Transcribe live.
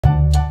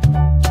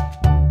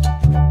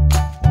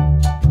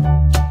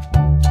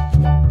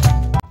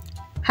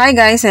Hi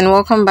guys, and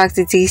welcome back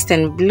to Taste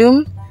and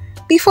Bloom.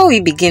 Before we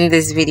begin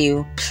this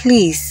video,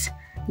 please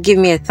give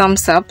me a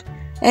thumbs up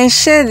and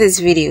share this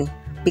video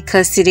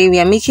because today we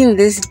are making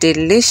this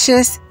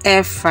delicious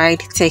air-fried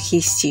turkey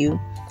stew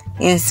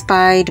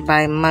inspired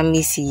by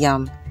Mommy's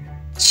Yum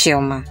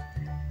Chioma.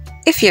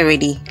 If you're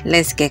ready,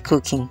 let's get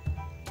cooking.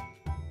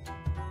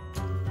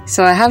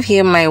 So I have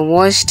here my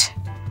washed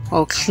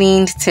or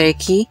cleaned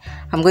turkey.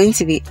 I'm going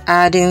to be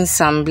adding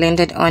some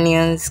blended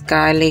onions,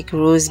 garlic,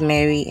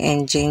 rosemary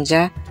and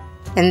ginger,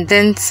 and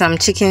then some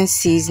chicken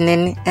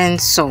seasoning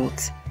and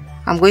salt.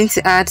 I'm going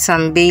to add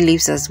some bay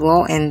leaves as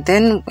well, and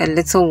then a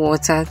little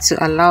water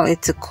to allow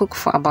it to cook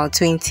for about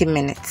 20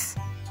 minutes.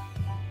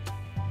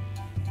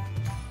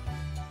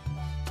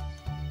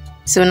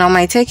 So now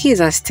my turkey is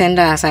as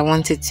tender as I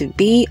want it to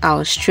be.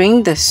 I'll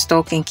strain the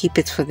stock and keep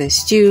it for the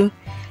stew,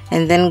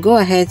 and then go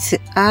ahead to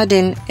add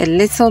in a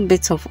little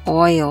bit of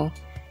oil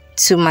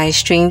to my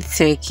strained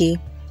turkey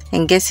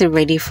and get it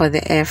ready for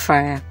the air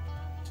fryer.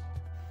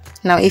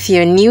 Now if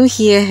you're new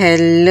here,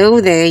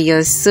 hello there,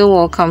 you're so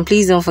welcome.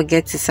 Please don't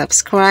forget to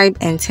subscribe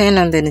and turn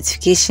on the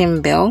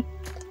notification bell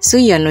so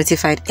you're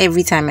notified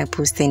every time I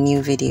post a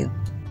new video.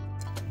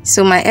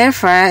 So my air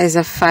fryer is a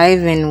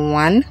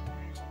 5-in-1.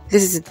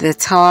 This is the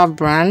Tower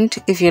brand.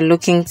 If you're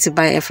looking to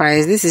buy air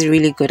fryers, this is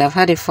really good. I've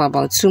had it for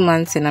about 2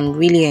 months and I'm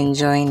really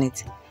enjoying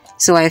it.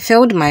 So I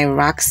filled my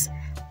racks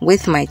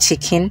with my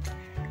chicken,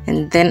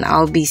 and then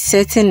I'll be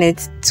setting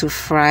it to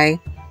fry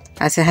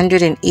at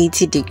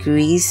 180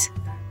 degrees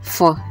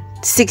for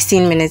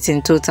 16 minutes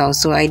in total.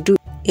 So I do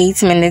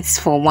 8 minutes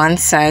for one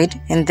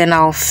side, and then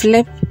I'll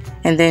flip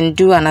and then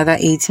do another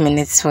 8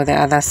 minutes for the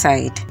other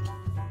side.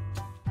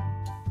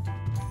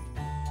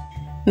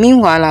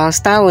 Meanwhile, I'll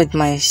start with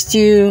my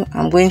stew.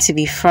 I'm going to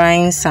be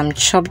frying some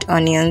chopped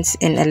onions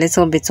in a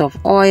little bit of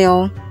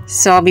oil.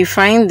 So I'll be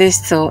frying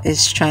this till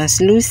it's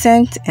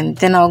translucent, and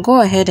then I'll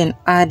go ahead and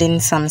add in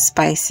some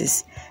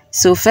spices.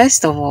 So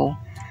first of all,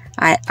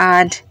 I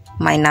add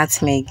my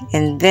nutmeg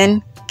and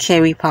then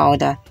curry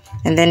powder,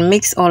 and then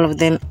mix all of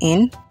them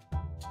in.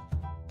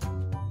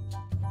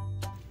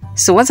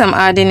 So what I'm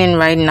adding in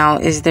right now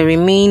is the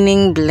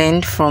remaining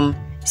blend from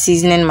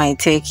seasoning my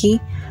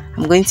turkey.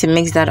 I'm going to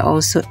mix that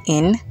also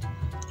in,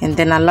 and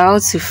then allow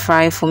it to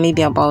fry for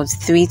maybe about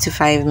 3 to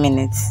 5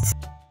 minutes.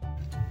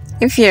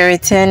 If you're a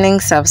returning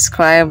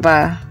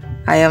subscriber,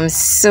 I am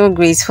so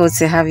grateful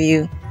to have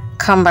you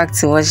come back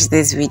to watch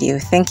this video.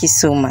 Thank you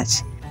so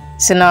much.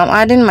 So now I'm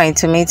adding my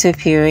tomato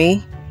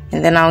puree,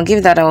 and then I'll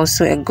give that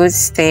also a good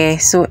stir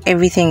so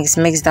everything is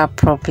mixed up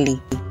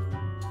properly.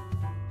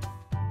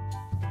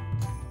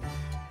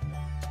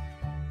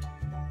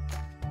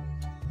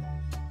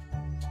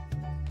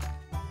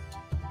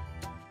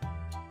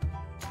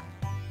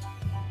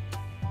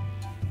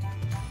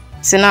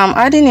 So now I'm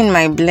adding in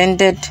my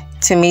blended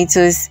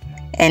tomatoes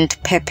and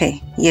pepper.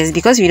 Yes,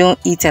 because we don't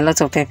eat a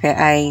lot of pepper,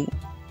 I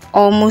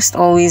almost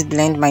always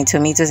blend my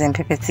tomatoes and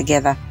pepper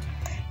together.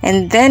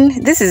 And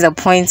then this is a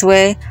point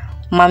where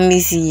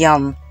Mommy's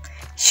Yum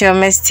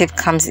Chioma's tip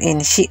comes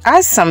in. She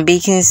adds some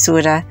baking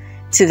soda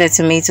to the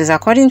tomatoes.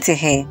 According to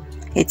her,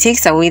 it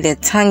takes away the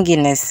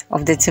tanginess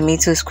of the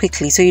tomatoes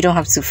quickly, so you don't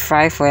have to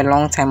fry for a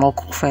long time or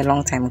cook for a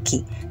long time.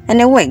 Okay,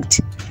 and it worked.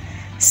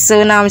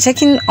 So now I'm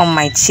checking on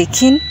my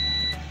chicken.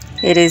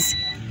 It is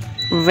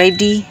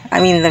ready.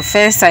 I mean, the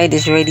first side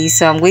is ready,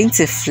 so I'm going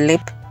to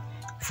flip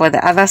for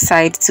the other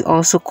side to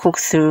also cook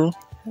through.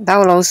 That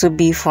will also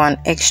be for an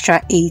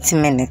extra 8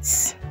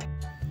 minutes.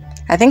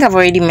 I think I've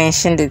already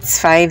mentioned it's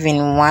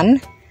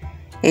 5-in-1.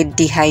 It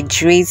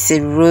dehydrates,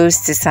 it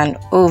roasts, it's an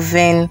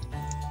oven,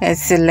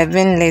 it's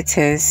 11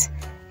 liters,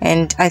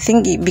 and I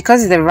think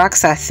because the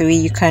racks are 3,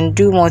 you can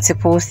do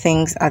multiple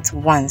things at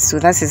once. So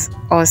that is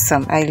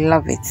awesome. I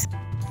love it.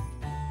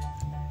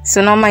 So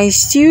now my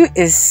stew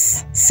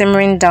is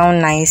simmering down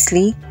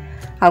nicely.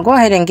 I'll go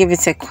ahead and give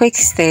it a quick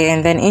stir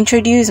and then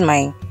introduce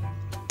my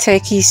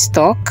turkey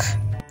stock.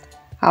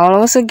 I'll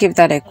also give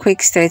that a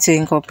quick stir to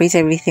incorporate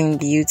everything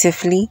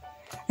beautifully.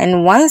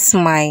 And once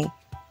my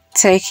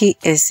turkey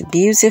is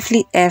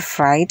beautifully air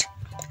fried,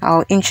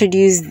 I'll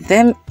introduce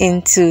them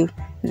into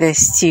the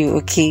stew.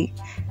 Okay,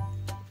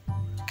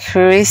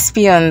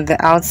 crispy on the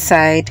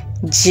outside,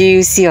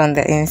 juicy on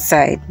the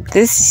inside.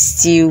 This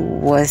stew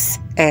was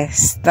a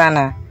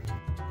stunner.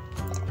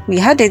 We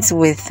had it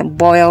with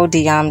boiled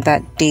yam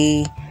that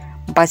day,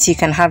 but you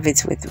can have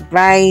it with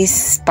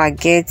rice,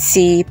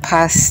 spaghetti,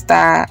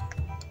 pasta,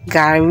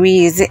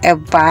 gari,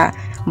 eba,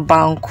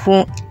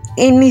 banku,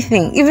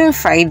 anything, even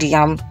fried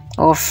yam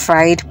or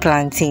fried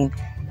plantain.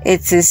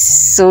 It is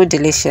so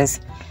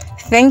delicious.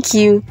 Thank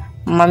you,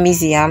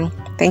 Mommy's Yum.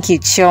 Thank you,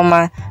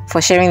 Chioma,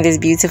 for sharing this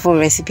beautiful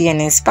recipe and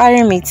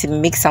inspiring me to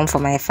make some for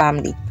my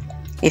family.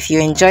 If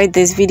you enjoyed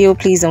this video,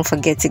 please don't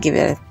forget to give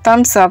it a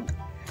thumbs up.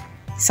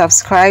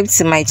 Subscribe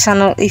to my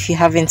channel if you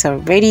haven't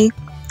already.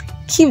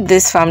 Keep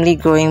this family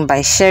growing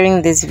by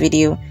sharing this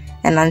video,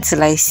 and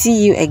until I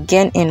see you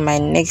again in my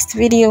next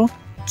video,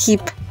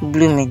 keep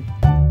blooming.